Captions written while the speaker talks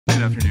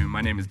Good afternoon. My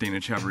name is Dana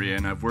Chavarria,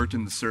 and I've worked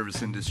in the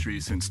service industry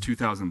since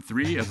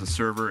 2003 as a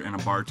server and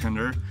a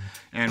bartender.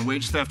 And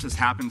wage theft has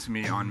happened to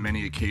me on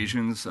many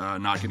occasions,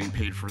 not getting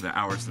paid for the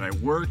hours that I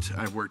worked.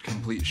 I've worked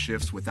complete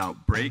shifts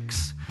without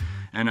breaks,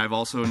 and I've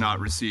also not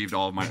received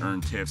all of my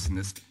earned tips, and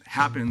this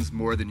happens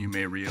more than you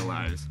may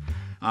realize.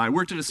 I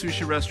worked at a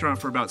sushi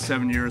restaurant for about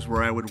 7 years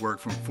where I would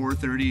work from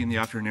 4:30 in the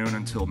afternoon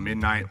until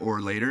midnight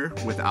or later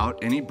without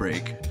any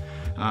break.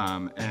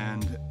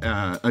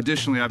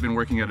 Additionally, I've been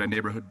working at a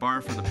neighborhood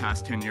bar for the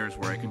past 10 years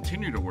where I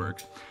continue to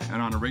work,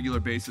 and on a regular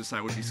basis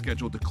I would be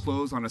scheduled to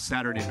close on a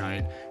Saturday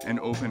night and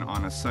open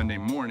on a Sunday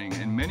morning,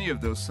 and many of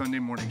those Sunday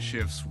morning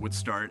shifts would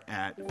start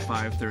at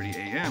 5:30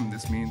 a.m.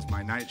 This means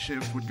my night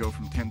shift would go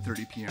from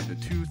 10:30 p.m. to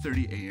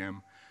 2:30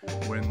 a.m.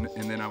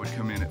 and then I would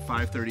come in at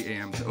 5:30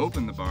 a.m. to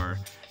open the bar,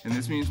 and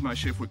this means my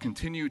shift would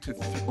continue to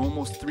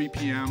almost 3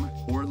 p.m.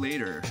 or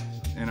later,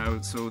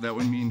 and so that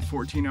would mean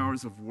 14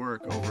 hours of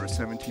work over a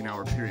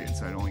 17-hour period,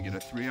 so I'd only get a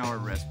 3-hour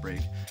rest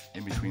break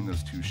in between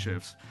those two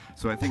shifts.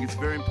 So I think it's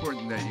very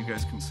important that you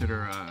guys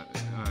consider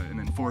an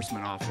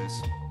enforcement office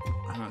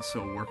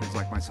so workers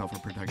like myself are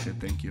protected.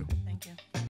 Thank you. Thank you.